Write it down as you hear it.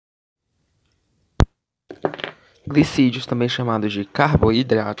Glicídios, também chamados de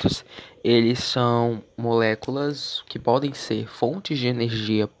carboidratos, eles são moléculas que podem ser fontes de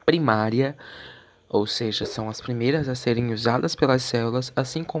energia primária, ou seja, são as primeiras a serem usadas pelas células,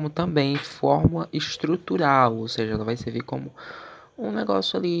 assim como também forma estrutural, ou seja, ela vai servir como um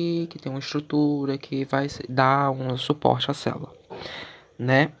negócio ali que tem uma estrutura que vai dar um suporte à célula,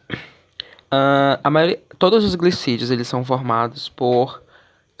 né? Todos os glicídios eles são formados por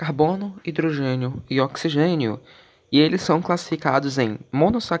carbono, hidrogênio e oxigênio. E eles são classificados em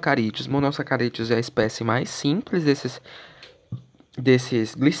monossacarídeos. Monossacarídeos é a espécie mais simples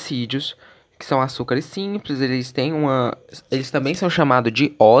desses glicídios, que são açúcares simples. Eles também são chamados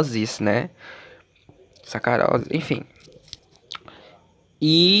de oses, né? Sacarose, enfim.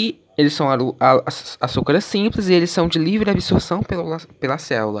 E eles são açúcares simples e eles são de livre absorção pela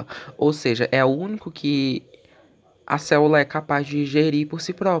célula. Ou seja, é o único que a célula é capaz de gerir por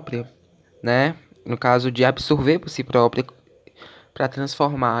si própria, né? No caso de absorver por si própria para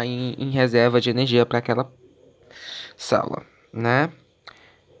transformar em reserva de energia para aquela célula, né?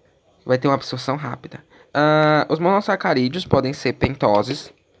 Vai ter uma absorção rápida. Os monossacarídeos podem ser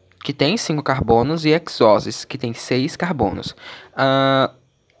pentoses, que tem 5 carbonos, e hexoses, que tem 6 carbonos.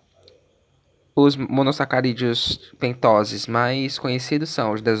 Os monossacarídeos pentoses mais conhecidos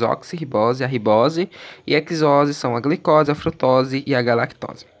são os desoxirribose, a ribose, e hexoses são a glicose, a frutose e a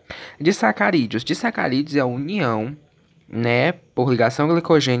galactose. Disacarídeos é a união, né, por ligação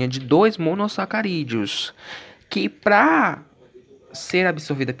glicogênea de dois monossacarídeos, que para ser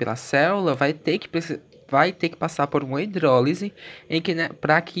absorvida pela célula vai ter que passar por uma hidrólise em que, né,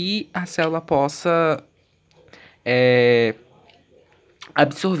 para que a célula possa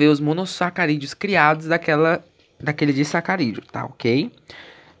absorver os monossacarídeos criados daquele disacarídeo, tá, ok?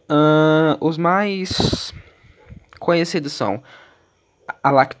 Os mais conhecidos são a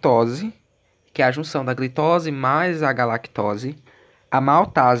lactose, que é a junção da glitose mais a galactose, a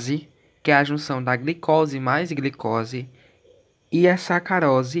maltase, que é a junção da glicose mais glicose, e a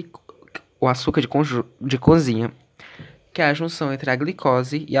sacarose, o açúcar de cozinha, que é a junção entre a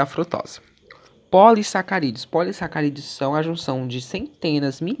glicose e a frutose. Polissacarídeos. Polissacarídeos são a junção de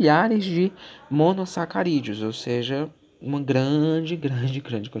centenas, milhares de monossacarídeos, ou seja, uma grande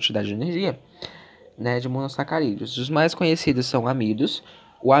quantidade de energia, né, de monossacarídeos. Os mais conhecidos são amidos.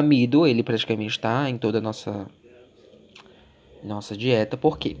 O amido, ele praticamente está em toda a nossa dieta.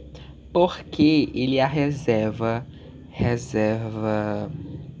 Por quê? Porque ele é a reserva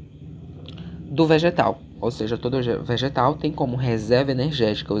do vegetal. Ou seja, todo vegetal tem como reserva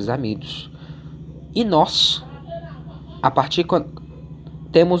energética os amidos. E nós,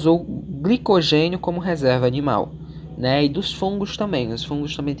 temos o glicogênio como reserva animal, né? E dos fungos também. Os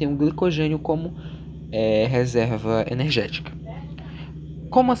fungos também têm o glicogênio como reserva energética.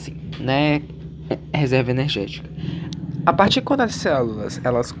 Como assim, né? Reserva energética. A partir quando as células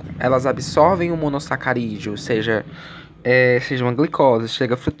elas absorvem um monossacarídeo, seja uma glicose,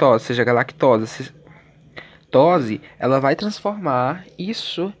 seja frutose, seja galactose, ela vai transformar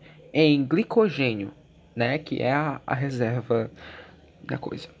isso em glicogênio, né? Que é a reserva da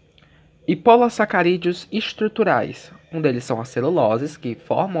coisa. E polissacarídeos estruturais. Um deles são as celuloses, que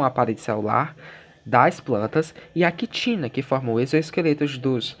formam a parede celular das plantas, e a quitina, que forma o exoesqueleto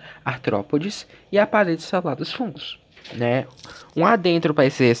dos artrópodes e a parede celular dos fungos, né? Um adentro para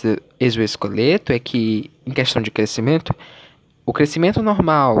esse exoesqueleto é que, em questão de crescimento, o crescimento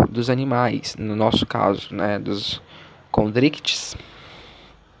normal dos animais, no nosso caso, né, dos condrictes,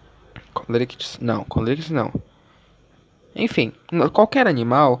 condrictes não. Enfim, qualquer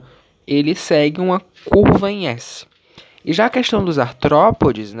animal, ele segue uma curva em S. E já a questão dos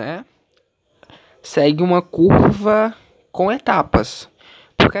artrópodes, né, segue uma curva com etapas.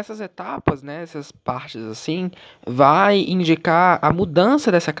 Porque essas etapas, né, essas partes assim, vai indicar a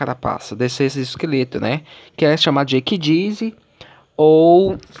mudança dessa carapaça, desse esqueleto, né, que é chamado de equidise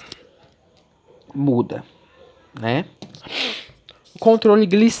ou muda, né? Controle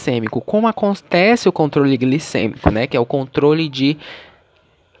glicêmico. Como acontece o controle glicêmico, né, que é o controle de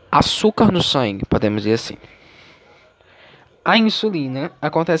açúcar no sangue, podemos dizer assim. A insulina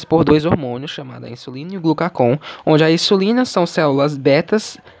acontece por dois hormônios, chamados a insulina e o glucagon, onde a insulina são células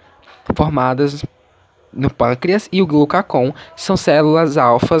betas formadas no pâncreas e o glucagon são células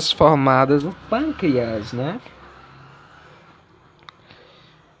alfas formadas no pâncreas, né?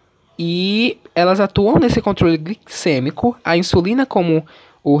 E elas atuam nesse controle glicêmico, a insulina como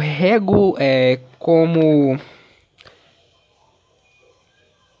como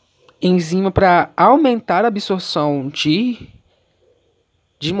enzima para aumentar a absorção de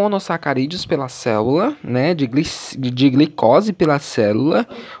de monossacarídeos pela célula, né, de glicose pela célula,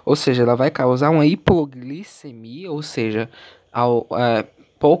 ou seja, ela vai causar uma hipoglicemia, ou seja,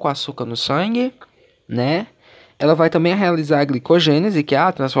 pouco açúcar no sangue, né? Ela vai também realizar a glicogênese, que é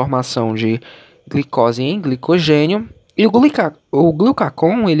a transformação de glicose em glicogênio. E o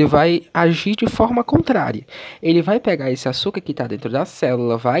glucagon, ele vai agir de forma contrária. Ele vai pegar esse açúcar que está dentro da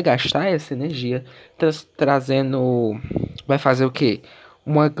célula, vai gastar essa energia, trazendo... Vai fazer o quê?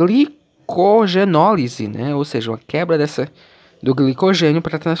 Uma glicogenólise, né? Ou seja, uma quebra do glicogênio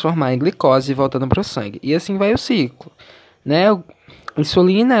para transformar em glicose, voltando para o sangue. E assim vai o ciclo, né? A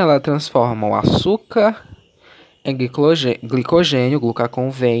insulina, ela transforma o açúcar em glicogênio, o glucagon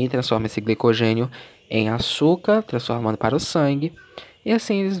vem e transforma esse glicogênio em açúcar, transformando para o sangue, e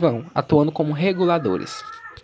assim eles vão atuando como reguladores.